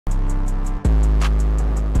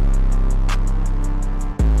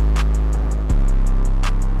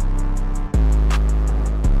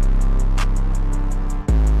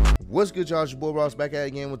What's good, y'all? It's your boy Ross back at it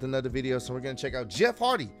again with another video. So we're gonna check out Jeff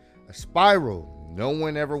Hardy, a spiral no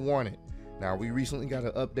one ever wanted. Now, we recently got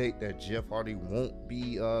an update that Jeff Hardy won't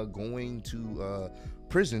be going to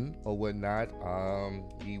prison or whatnot.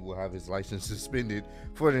 He will have his license suspended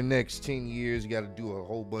for the next 10 years. He got to do a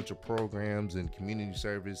whole bunch of programs and community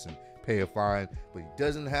service and pay a fine, but he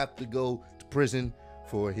doesn't have to go to prison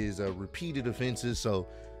for his repeated offenses. So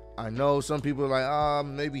I know some people are like,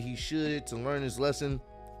 maybe he should to learn his lesson.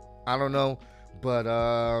 I don't know, but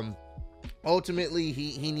ultimately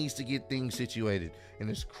he needs to get things situated, and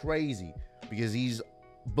it's crazy because he's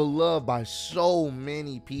beloved by so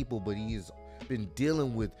many people, but he's been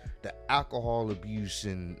dealing with the alcohol abuse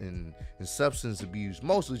and substance abuse,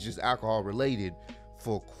 mostly just alcohol related,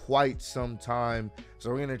 for quite some time.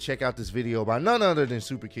 So we're gonna check out this video by none other than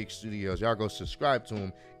Super Kick Studios. Y'all go subscribe to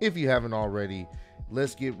him if you haven't already.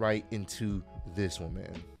 Let's get right into this one,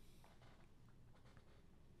 man.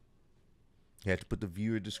 You have to put the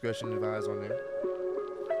viewer discretion advised on there.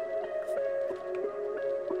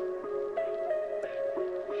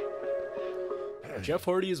 Jeff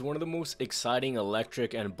Hardy is one of the most exciting,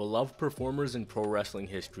 electric, and beloved performers in pro wrestling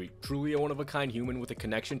history. Truly a one-of-a-kind human with a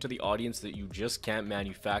connection to the audience that you just can't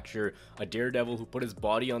manufacture. A daredevil who put his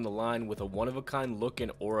body on the line with a one-of-a-kind look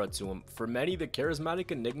and aura to him. For many, the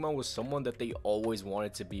charismatic enigma was someone that they always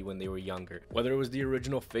wanted to be when they were younger. Whether it was the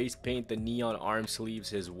original face paint, the neon arm sleeves,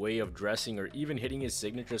 his way of dressing, or even hitting his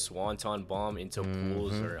signature swanton bomb into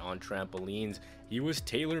pools or on trampolines, he was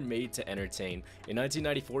tailor-made to entertain. In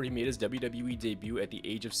 1994, he made his WWE debut at the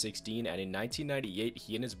age of 16, and in 1998,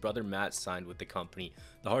 he and his brother Matt signed with the company.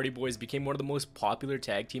 The Hardy Boys became one of the most popular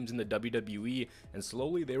tag teams in the WWE, and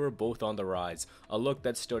slowly they were both on the rise. A look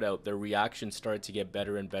that stood out, their reactions started to get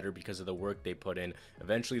better and better because of the work they put in.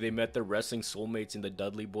 Eventually, they met their wrestling soulmates in the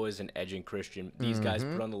Dudley Boys and Edge and Christian. These guys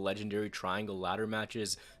put on the legendary triangle ladder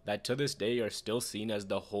matches that to this day are still seen as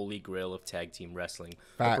the holy grail of tag team wrestling.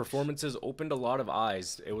 The performances opened a lot of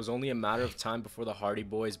eyes. It was only a matter of time before the Hardy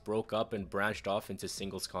Boys broke up and branched off into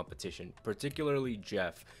singles competition, particularly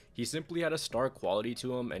Jeff. He simply had a star quality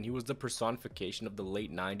to him, and he was the personification of the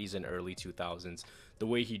late 90s and early 2000s. The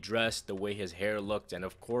way he dressed, the way his hair looked, and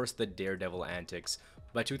of course the daredevil antics.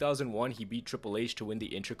 By 2001, he beat Triple H to win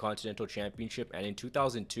the Intercontinental Championship, and in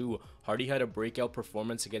 2002, Hardy had a breakout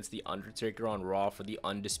performance against The Undertaker on Raw for the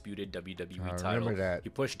undisputed WWE title. He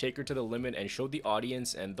pushed Taker to the limit and showed the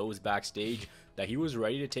audience and those backstage that he was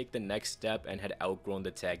ready to take the next step and had outgrown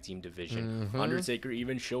the tag team division. Undertaker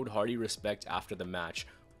even showed Hardy respect after the match.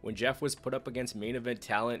 When Jeff was put up against main event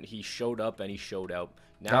talent, he showed up and he showed out.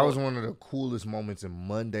 That was one of the coolest moments in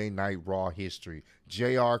Monday Night Raw history.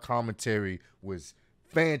 JR commentary was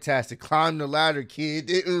fantastic. Climb the ladder, kid.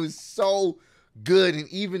 It was so good. And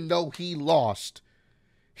even though he lost,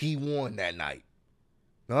 he won that night.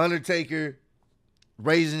 The Undertaker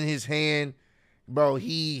raising his hand, bro,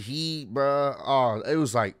 bro, it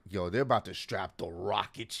was like, yo, they're about to strap the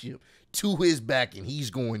rocket ship to his back and he's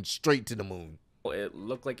going straight to the moon. It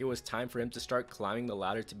looked like it was time for him to start climbing the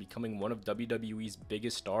ladder to becoming one of WWE's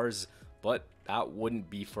biggest stars, but that wouldn't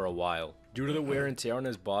be for a while. Due to the wear and tear on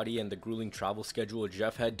his body and the grueling travel schedule,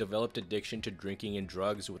 Jeff had developed addiction to drinking and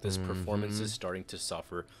drugs, with his performances starting to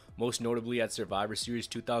suffer. Most notably at Survivor Series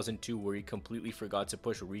 2002, where he completely forgot to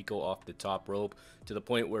push Rico off the top rope to the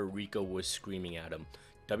point where Rico was screaming at him.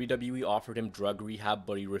 WWE offered him drug rehab,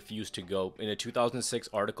 but he refused to go. In a 2006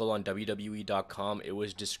 article on WWE.com, it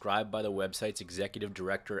was described by the website's executive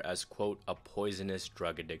director as, quote, a poisonous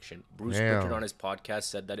drug addiction. Bruce Pritchard on his podcast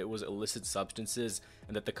said that it was illicit substances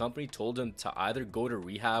and that the company told him to either go to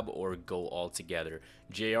rehab or go altogether.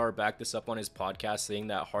 JR backed this up on his podcast, saying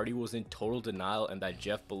that Hardy was in total denial and that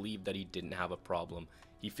Jeff believed that he didn't have a problem.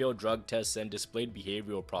 He failed drug tests and displayed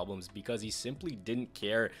behavioral problems because he simply didn't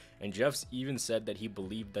care, and Jeff even said that he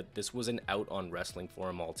believed that this was an out on wrestling for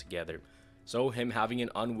him altogether. So him having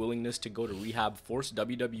an unwillingness to go to rehab forced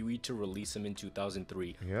WWE to release him in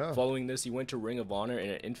 2003. Following this, he went to Ring of Honor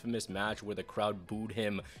in an infamous match where the crowd booed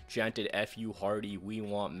him, chanted "F you Hardy, we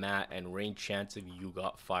want Matt," and rained chants of "you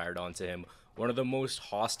got fired" onto him. One of the most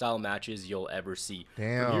hostile matches you'll ever see.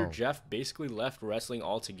 From here, Jeff basically left wrestling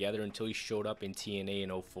altogether until he showed up in TNA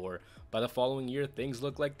in 04. By the following year, things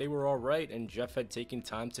looked like they were alright, and Jeff had taken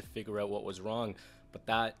time to figure out what was wrong, but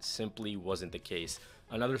that simply wasn't the case.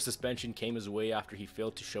 Another suspension came his way after he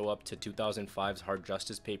failed to show up to 2005's Hard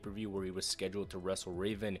Justice pay-per-view, where he was scheduled to wrestle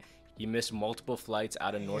Raven. He missed multiple flights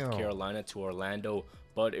out of North Damn. Carolina to Orlando,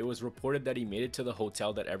 but it was reported that he made it to the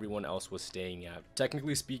hotel that everyone else was staying at.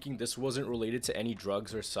 Technically speaking, this wasn't related to any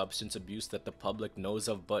drugs or substance abuse that the public knows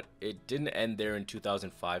of, but it didn't end there in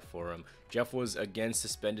 2005 for him. Jeff was again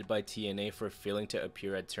suspended by TNA for failing to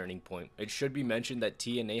appear at Turning Point. It should be mentioned that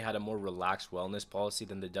TNA had a more relaxed wellness policy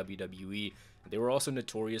than the WWE. They were also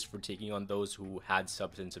notorious for taking on those who had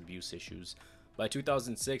substance abuse issues. By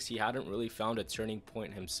 2006, he hadn't really found a turning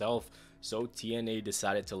point himself, so TNA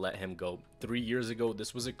decided to let him go. 3 years ago,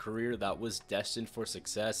 this was a career that was destined for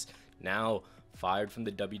success. Now, fired from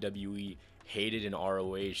the WWE, hated in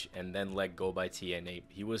ROH, and then let go by TNA.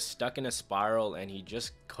 He was stuck in a spiral and he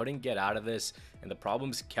just couldn't get out of this, and the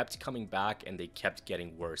problems kept coming back and they kept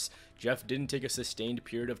getting worse. Jeff didn't take a sustained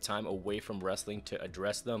period of time away from wrestling to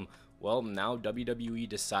address them. Well, now WWE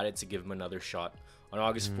decided to give him another shot. On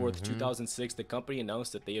August 4th, 2006, the company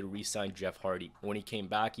announced that they had re-signed Jeff Hardy. When he came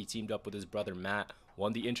back, he teamed up with his brother Matt,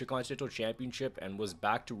 won the Intercontinental Championship, and was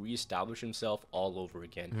back to re-establish himself all over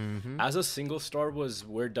again. As a single star was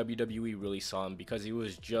where WWE really saw him because he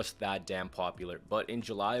was just that damn popular. But in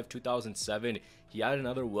July of 2007, he had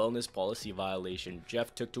another wellness policy violation.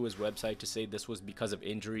 Jeff took to his website to say this was because of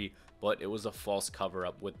injury, but it was a false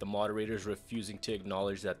cover-up, with the moderators refusing to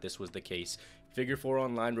acknowledge that this was the case. Figure 4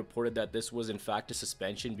 Online reported that this was in fact a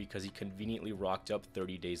suspension because he conveniently rocked up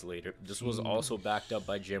 30 days later. This was also backed up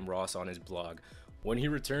by Jim Ross on his blog. When he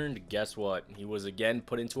returned, guess what? He was again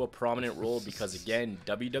put into a prominent role because again,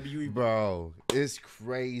 WWE... Bro, it's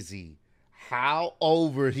crazy how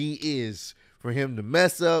over he is for him to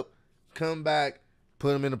mess up, come back,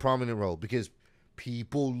 put him in a prominent role because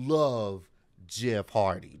people love Jeff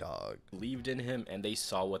Hardy, dog. Believed in him and they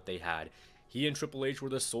saw what they had. He and Triple H were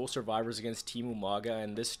the sole survivors against Team Umaga,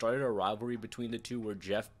 and this started a rivalry between the two where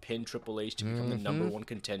Jeff pinned Triple H to become the #1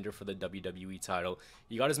 contender for the WWE title.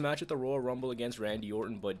 He got his match at the Royal Rumble against Randy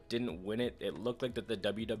Orton, but didn't win it. It looked like that the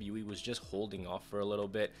WWE was just holding off for a little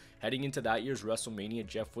bit. Heading into that year's WrestleMania,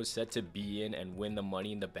 Jeff was set to be in and win the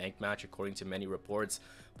Money in the Bank match, according to many reports.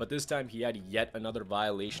 But this time he had yet another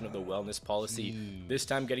violation of the wellness policy, this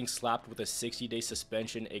time getting slapped with a 60-day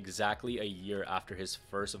suspension exactly a year after his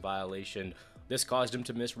first violation. This caused him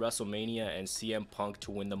to miss WrestleMania and CM Punk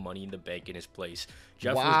to win the Money in the Bank in his place.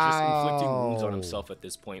 Jeff was just inflicting wounds on himself at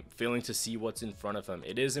this point, failing to see what's in front of him.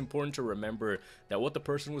 It is important to remember that what the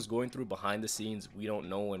person was going through behind the scenes, we don't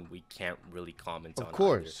know and we can't really comment on. Of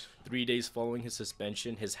course. Either. 3 days following his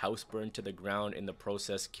suspension, his house burned to the ground, in the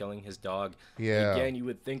process killing his dog. Yeah. Again, you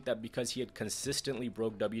would think that because he had consistently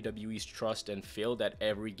broke WWE's trust and failed at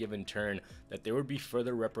every given turn, that there would be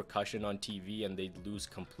further repercussion on TV and they'd lose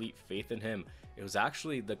complete faith in him. It was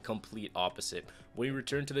actually the complete opposite. When he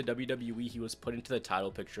returned to the WWE, he was put into the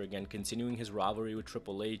title picture again, continuing his rivalry with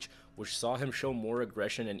Triple H, which saw him show more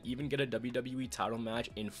aggression and even get a WWE title match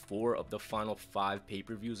in 4 of the final 5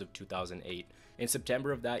 pay-per-views of 2008. In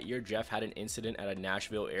September of that year, Jeff had an incident at a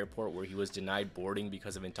Nashville airport where he was denied boarding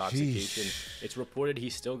because of intoxication. It's reported he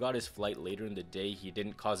still got his flight later in the day. He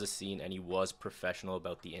didn't cause a scene and he was professional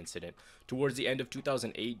about the incident. Towards the end of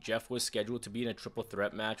 2008, Jeff was scheduled to be in a triple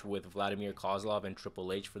threat match with Vladimir Kozlov and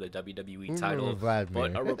Triple H for the WWE title,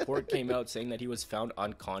 but a report came out saying that he was found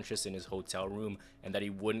unconscious in his hotel room and that he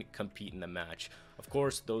wouldn't compete in the match. Of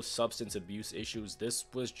course, those substance abuse issues, this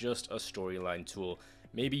was just a storyline tool.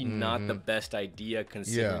 Maybe not the best idea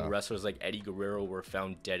considering wrestlers like Eddie Guerrero were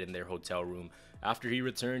found dead in their hotel room. After he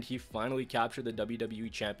returned, he finally captured the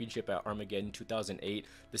WWE Championship at Armageddon 2008,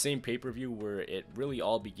 the same pay-per-view where it really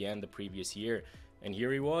all began the previous year. And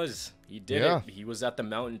here he was. He did it. He was at the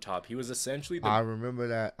mountaintop. He was essentially the... I remember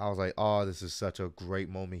that. I was like, oh, this is such a great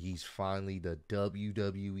moment. He's finally the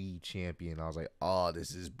WWE champion. I was like, oh,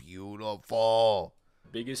 this is beautiful.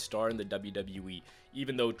 Biggest star in the WWE,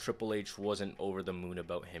 even though Triple H wasn't over the moon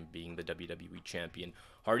about him being the WWE champion.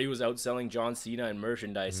 Hardy was outselling John Cena in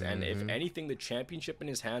merchandise, and if anything, the championship in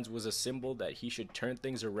his hands was a symbol that he should turn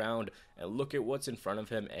things around and look at what's in front of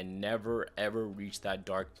him and never ever reach that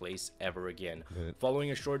dark place ever again.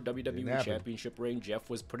 Following a short WWE championship reign,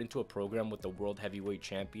 Jeff was put into a program with the World Heavyweight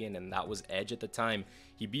Champion, and that was Edge at the time.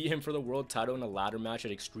 He beat him for the world title in a ladder match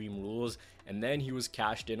at Extreme Rules, and then he was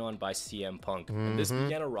cashed in on by CM Punk. And this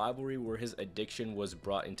began a rivalry where his addiction was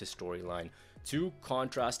brought into storyline. Two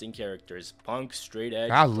contrasting characters, Punk, straight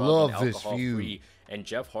edge, I drug love and this alcohol feud. free, and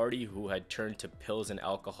Jeff Hardy, who had turned to pills and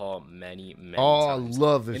alcohol many times. I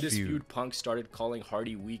love this In this feud. feud, Punk started calling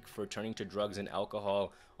Hardy weak for turning to drugs and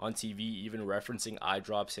alcohol on TV, even referencing eye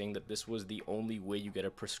drops, saying that this was the only way you get a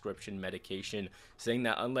prescription medication, saying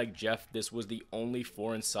that unlike Jeff, this was the only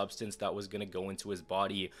foreign substance that was going to go into his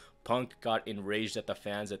body. Punk got enraged at the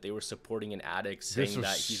fans that they were supporting an addict, saying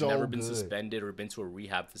that he's never been suspended or been to a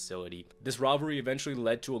rehab facility. This rivalry eventually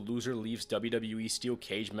led to a loser leaves WWE steel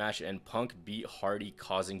cage match, and Punk beat Hardy,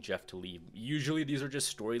 causing Jeff to leave. Usually these are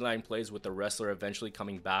just storyline plays with the wrestler eventually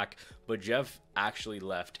coming back, but Jeff actually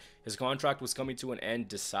left. His contract was coming to an end,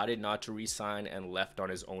 decided not to re-sign, and left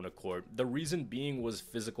on his own accord. The reason being was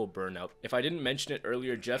physical burnout. If I didn't mention it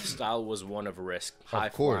earlier, Jeff's style was one of risk, high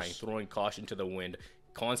flying, throwing caution to the wind,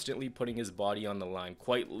 constantly putting his body on the line,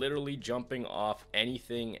 quite literally jumping off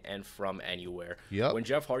anything and from anywhere. When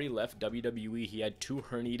Jeff Hardy left WWE, he had 2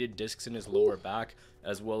 herniated discs in his lower back,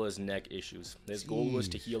 as well as neck issues. His goal was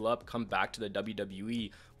to heal up, come back to the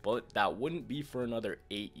WWE, but that wouldn't be for another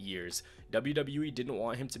 8 years. WWE didn't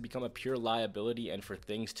want him to become a pure liability and for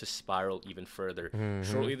things to spiral even further.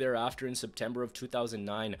 Shortly thereafter, in September of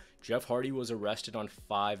 2009, Jeff Hardy was arrested on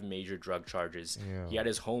 5 major drug charges. He had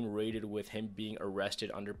his home raided, with him being arrested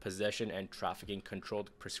under possession and trafficking controlled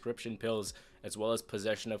prescription pills, as well as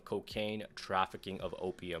possession of cocaine, trafficking of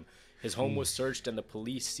opium. His home was searched, and the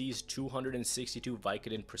police seized 262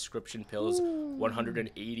 Vicodin prescription pills,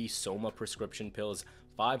 180 Soma prescription pills,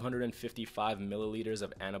 555 milliliters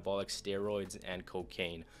of anabolic steroids, and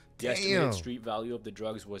cocaine. The estimated street value of the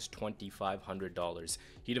drugs was $2,500.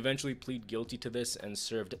 He'd eventually plead guilty to this and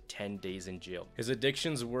served 10 days in jail. His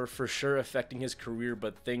addictions were for sure affecting his career,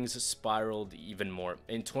 but things spiraled even more.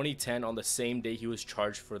 In 2010, on the same day he was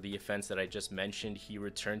charged for the offense that I just mentioned, he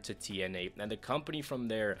returned to TNA, and the company from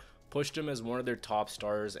there pushed him as one of their top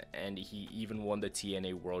stars, and he even won the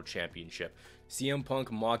TNA World Championship. CM Punk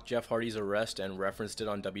mocked Jeff Hardy's arrest and referenced it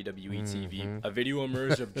on WWE TV. A video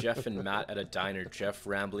emerged of Jeff and Matt at a diner, Jeff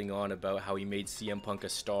rambling on about how he made CM Punk a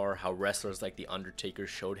star, how wrestlers like The Undertaker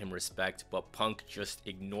showed him respect, but Punk just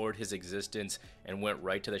ignored his existence and went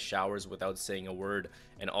right to the showers without saying a word,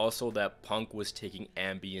 and also that Punk was taking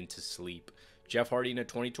Ambien to sleep. Jeff Hardy in a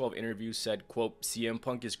 2012 interview said, quote, "CM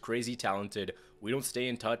Punk is crazy talented. We don't stay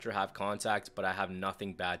in touch or have contact, but I have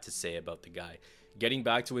nothing bad to say about the guy." Getting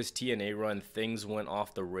back to his TNA run, things went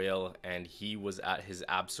off the rail and he was at his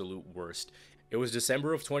absolute worst. It was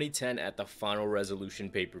December of 2010 at the Final Resolution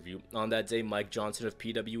pay-per-view. On that day, Mike Johnson of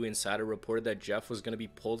PW Insider reported that Jeff was going to be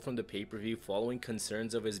pulled from the pay-per-view following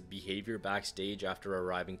concerns of his behavior backstage after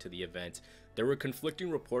arriving to the event. There were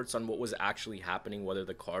conflicting reports on what was actually happening, whether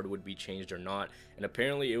the card would be changed or not, and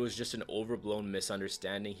apparently it was just an overblown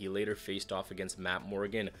misunderstanding. He later faced off against Matt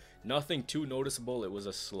Morgan. Nothing too noticeable, it was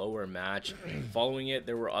a slower match. Following it,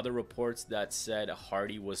 there were other reports that said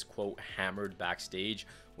Hardy was, quote, hammered backstage.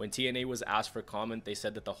 When TNA was asked for comment, they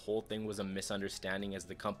said that the whole thing was a misunderstanding, as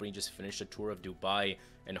the company just finished a tour of Dubai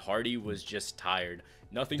and Hardy was just tired.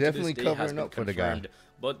 Nothing to this day has been confirmed,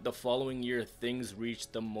 but the following year, things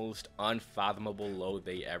reached the most unfathomable low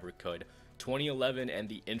they ever could. 2011 and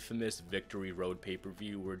the infamous Victory Road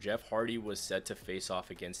pay-per-view, where Jeff Hardy was set to face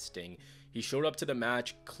off against Sting. He showed up to the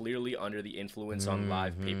match clearly under the influence on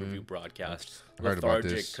live pay-per-view broadcast,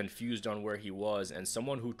 lethargic, confused on where he was, and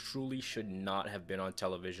someone who truly should not have been on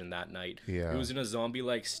television that night. He was in a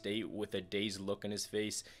zombie-like state with a dazed look on his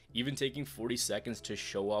face, even taking 40 seconds to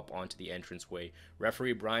show up onto the entranceway.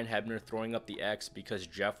 Referee Brian Hebner throwing up the X because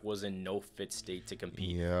Jeff was in no fit state to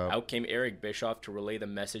compete. Out came Eric Bischoff to relay the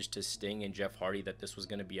message to Sting and Jeff Hardy that this was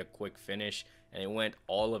going to be a quick finish, and it went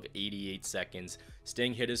all of 88 seconds.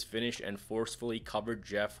 Sting hit his finish and forcefully covered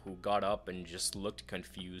Jeff, who got up and just looked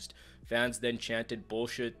confused. Fans then chanted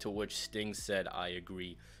bullshit, to which Sting said, "I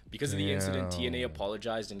agree." Because of the incident, TNA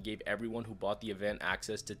apologized and gave everyone who bought the event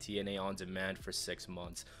access to TNA On Demand for 6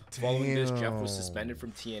 months. Following this, Jeff was suspended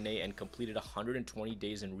from TNA and completed 120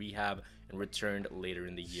 days in rehab and returned later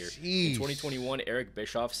in the year. In 2021, Eric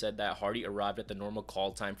Bischoff said that Hardy arrived at the normal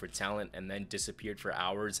call time for talent and then disappeared for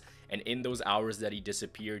hours, and in those hours that he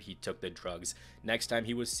disappeared, he took the drugs. Next time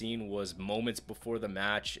he was seen was moments before the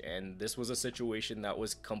match, and this was a situation that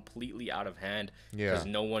was completely out of hand because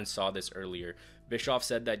no one saw this earlier. Bischoff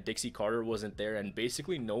said that Dixie Carter wasn't there, and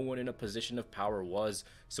basically no one in a position of power was,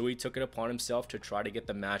 so he took it upon himself to try to get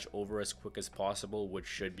the match over as quick as possible, which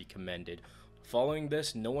should be commended. Following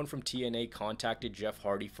this, no one from TNA contacted Jeff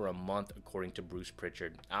Hardy for a month, according to Bruce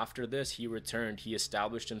Pritchard. After this, he returned. He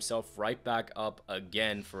established himself right back up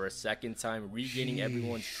again for a second time, regaining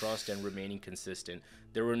everyone's trust and remaining consistent.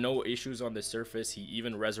 There were no issues on the surface. He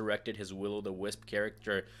even resurrected his Will-O-the-Wisp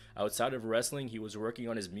character. Outside of wrestling, he was working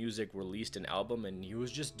on his music, released an album, and he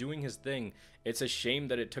was just doing his thing. It's a shame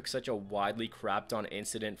that it took such a widely crapped on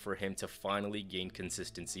incident for him to finally gain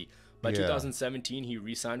consistency. By 2017, he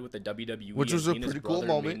re-signed with the WWE, which was a pretty cool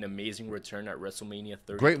moment. Made an amazing return at WrestleMania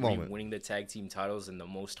 33, great moment, winning the tag team titles in the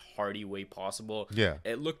most Hardy way possible. Yeah,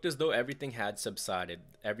 it looked as though everything had subsided,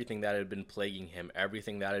 everything that had been plaguing him,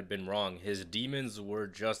 everything that had been wrong. His demons were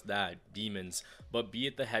just that, demons. But be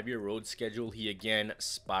it the heavier road schedule, he again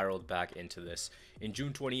spiraled back into this. In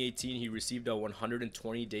June 2018, he received a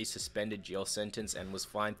 120-day suspended jail sentence and was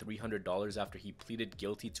fined $300 after he pleaded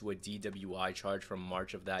guilty to a DWI charge from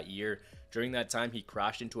March of that year. During that time, he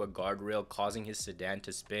crashed into a guardrail, causing his sedan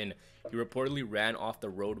to spin. He reportedly ran off the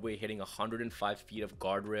roadway, hitting 105 feet of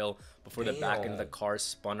guardrail before the back end of the car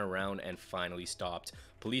spun around and finally stopped.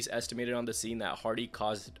 Police estimated on the scene that Hardy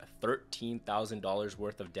caused $13,000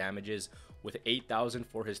 worth of damages, with $8,000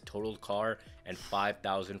 for his totaled car and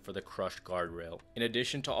 $5,000 for the crushed guardrail. In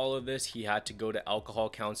addition to all of this, he had to go to alcohol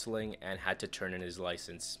counseling and had to turn in his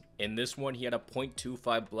license. In this one, he had a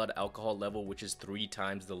 0.25 blood alcohol level, which is 3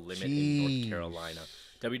 times the limit in North Carolina.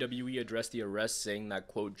 WWE addressed the arrest, saying that,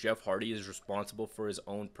 quote, Jeff Hardy is responsible for his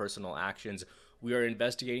own personal actions. We are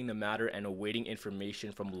investigating the matter and awaiting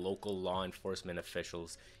information from local law enforcement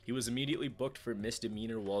officials. He was immediately booked for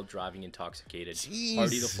misdemeanor while driving intoxicated.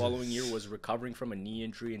 Hardy the following year was recovering from a knee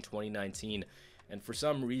injury in 2019. And for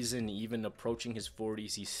some reason, even approaching his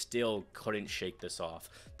 40s, he still couldn't shake this off.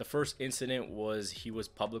 The first incident was he was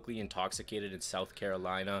publicly intoxicated in South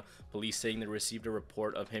Carolina. Police saying they received a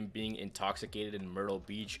report of him being intoxicated in Myrtle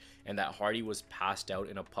Beach and that Hardy was passed out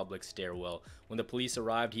in a public stairwell. When the police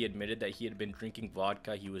arrived, he admitted that he had been drinking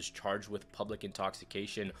vodka. He was charged with public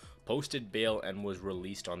intoxication, posted bail, and was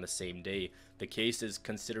released on the same day. The case is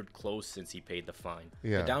considered closed since he paid the fine.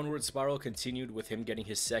 The downward spiral continued with him getting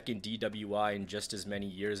his second DWI in just as many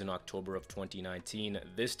years in October of 2019,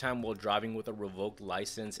 this time while driving with a revoked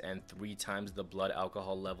license and 3 times the blood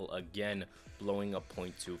alcohol level again, blowing a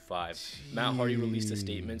 0.25. Matt Hardy released a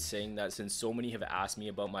statement saying that since so many have asked me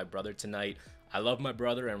about my brother tonight, I love my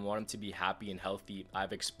brother and want him to be happy and healthy.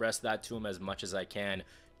 I've expressed that to him as much as I can.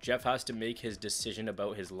 Jeff has to make his decision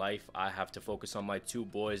about his life. I have to focus on my 2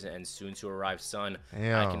 boys and soon to arrive son.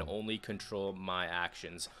 I can only control my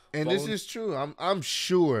actions. And this is true. I'm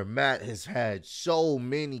sure Matt has had so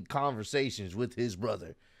many conversations with his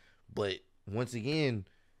brother. But once again,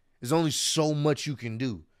 there's only so much you can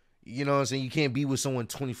do. You know what I'm saying? You can't be with someone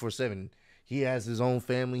 24/7. He has his own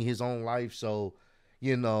family, his own life. So,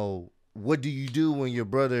 you know, what do you do when your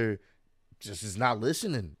brother just is not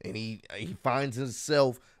listening and he finds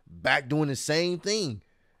himself back doing the same thing?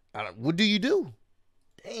 What do you do?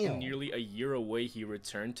 Damn. Nearly a year away, he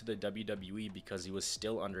returned to the WWE because he was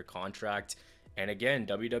still under contract. And again,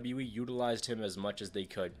 WWE utilized him as much as they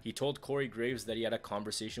could. He told Corey Graves that he had a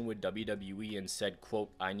conversation with WWE and said, quote,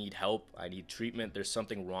 I need help, I need treatment, there's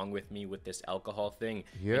something wrong with me with this alcohol thing.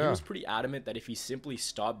 And he was pretty adamant that if he simply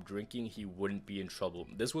stopped drinking, he wouldn't be in trouble.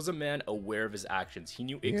 This was a man aware of his actions. He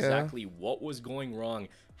knew exactly what was going wrong,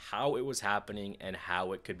 how it was happening, and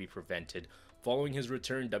how it could be prevented. Following his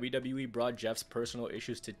return, WWE brought Jeff's personal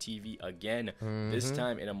issues to TV again, this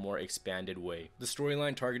time in a more expanded way. The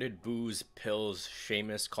storyline targeted booze, pills,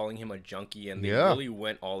 Sheamus, calling him a junkie, and they really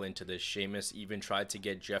went all into this. Sheamus even tried to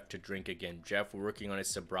get Jeff to drink again. Jeff working on his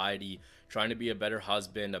sobriety, trying to be a better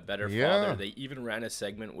husband, a better father. They even ran a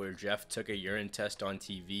segment where Jeff took a urine test on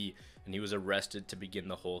TV, and he was arrested to begin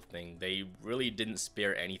the whole thing. They really didn't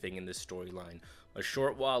spare anything in this storyline. A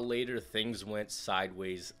short while later, things went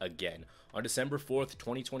sideways again. On December 4th,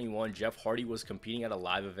 2021, Jeff Hardy was competing at a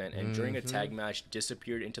live event and during a tag match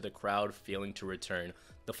disappeared into the crowd, failing to return.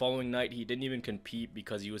 The following night, he didn't even compete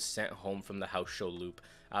because he was sent home from the house show loop.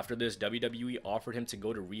 After this, WWE offered him to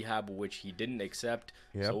go to rehab, which he didn't accept,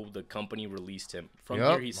 so the company released him. From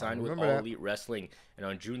there, he signed with All Elite Wrestling, and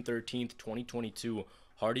on June 13th, 2022,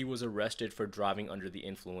 Hardy was arrested for driving under the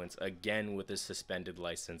influence, again with his suspended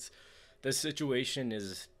license. This situation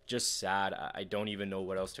is just sad. I don't even know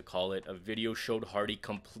what else to call it. A video showed Hardy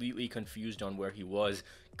completely confused on where he was,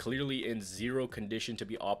 clearly in zero condition to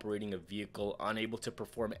be operating a vehicle, unable to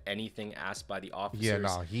perform anything asked by the officers. Yeah,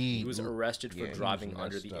 nah, he was arrested for driving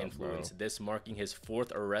under the up, influence, bro. this marking his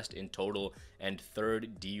 4th arrest in total and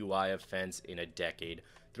 3rd DUI offense in a decade.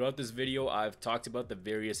 Throughout this video, I've talked about the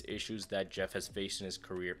various issues that Jeff has faced in his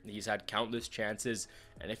career. He's had countless chances,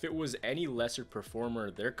 and if it was any lesser performer,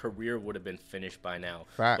 their career would have been finished by now.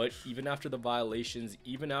 Facts. But even after the violations,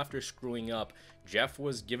 even after screwing up, Jeff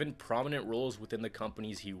was given prominent roles within the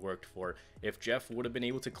companies he worked for. If Jeff would have been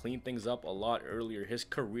able to clean things up a lot earlier, his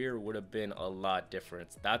career would have been a lot different.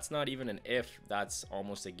 That's not even an if, that's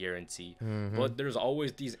almost a guarantee. But there's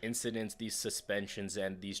always these incidents, these suspensions,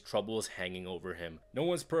 and these troubles hanging over him. No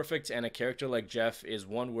one's perfect, and a character like Jeff is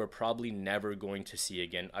one we're probably never going to see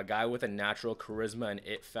again. A guy with a natural charisma and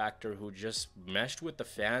it factor who just meshed with the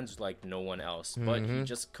fans like no one else. But he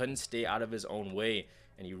just couldn't stay out of his own way,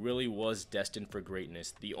 and he really was destined for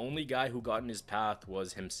greatness. The only guy who got in his path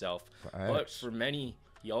was himself. But for many,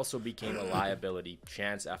 he also became a liability,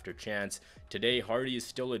 chance after chance. Today, Hardy is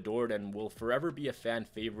still adored and will forever be a fan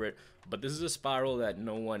favorite, but this is a spiral that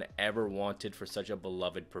no one ever wanted for such a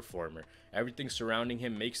beloved performer. Everything surrounding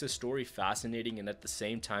him makes the story fascinating and at the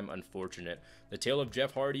same time unfortunate. The tale of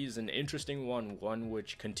Jeff Hardy is an interesting one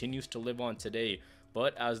which continues to live on today,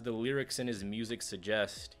 but as the lyrics in his music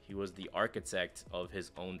suggest, he was the architect of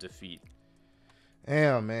his own defeat.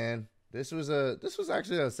 Damn, man. This was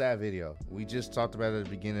actually a sad video. We just talked about it at the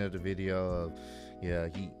beginning of the video of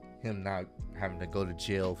him not having to go to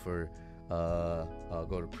jail for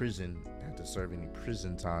go to prison, have to serve any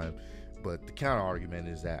prison time. But the counter argument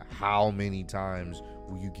is that how many times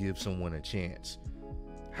will you give someone a chance?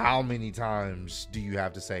 How many times do you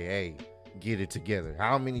have to say, hey, get it together?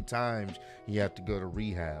 How many times you have to go to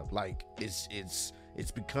rehab? Like it's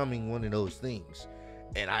becoming one of those things.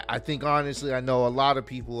 And I think honestly, I know a lot of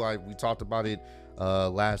people, we talked about it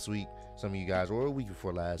last week, some of you guys, or a week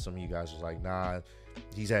before last, some of you guys was like, nah,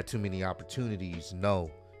 he's had too many opportunities.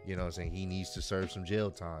 No, you know what I'm saying? He needs to serve some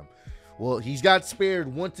jail time. Well, he's got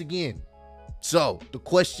spared once again. So the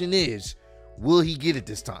question is, will he get it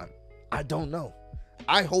this time? I don't know.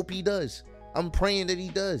 I hope he does. I'm praying that he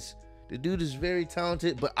does. The dude is very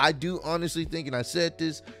talented, but I do honestly think, and I said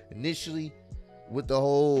this initially with the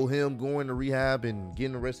whole him going to rehab and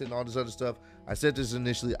getting arrested and all this other stuff, I said this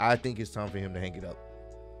initially, I think it's time for him to hang it up.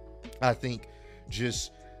 I think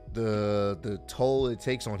just the toll it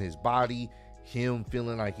takes on his body, him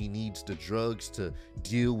feeling like he needs the drugs to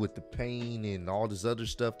deal with the pain and all this other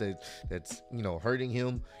stuff that's hurting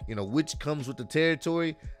him, which comes with the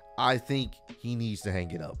territory. I think he needs to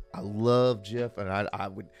hang it up. I love Jeff, and I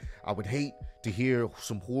would hate to hear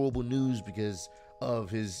some horrible news because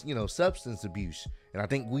of his substance abuse, and I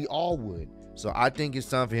think we all would. So I think it's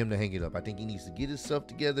time for him to hang it up. I think he needs to get his stuff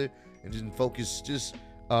together and just focus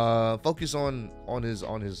on his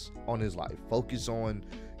life, focus on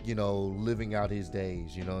living out his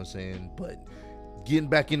days, you know what I'm saying? But getting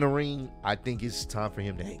back in the ring, I think it's time for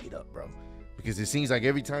him to hang it up, bro, because it seems like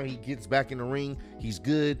every time he gets back in the ring, he's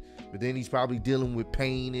good, but then he's probably dealing with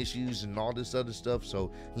pain issues and all this other stuff,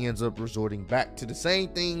 so he ends up resorting back to the same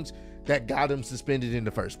things that got him suspended in the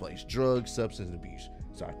first place: drugs, substance abuse.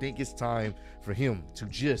 So I think it's time for him to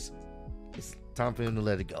it's time for him to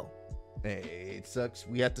let it go. It sucks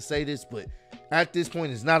we have to say this, but at this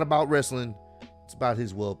point, it's not about wrestling. It's about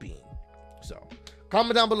his well-being. So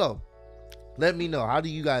comment down below. Let me know, how do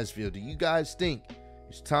you guys feel? Do you guys think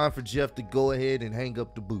it's time for Jeff to go ahead and hang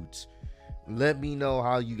up the boots? Let me know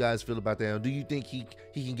how you guys feel about that. Do you think he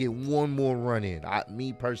can get one more run in?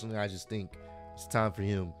 Me personally, I just think it's time for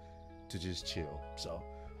him to just chill. So,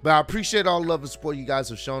 but I appreciate all the love and support you guys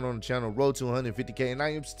have shown on the channel. Road to 150K, and I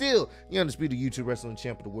am still the undisputed YouTube wrestling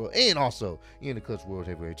champ of the world, and also in the Clutch World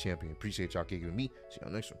Heavyweight Champion. Appreciate y'all kicking with me. See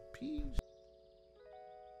y'all next one. Peace.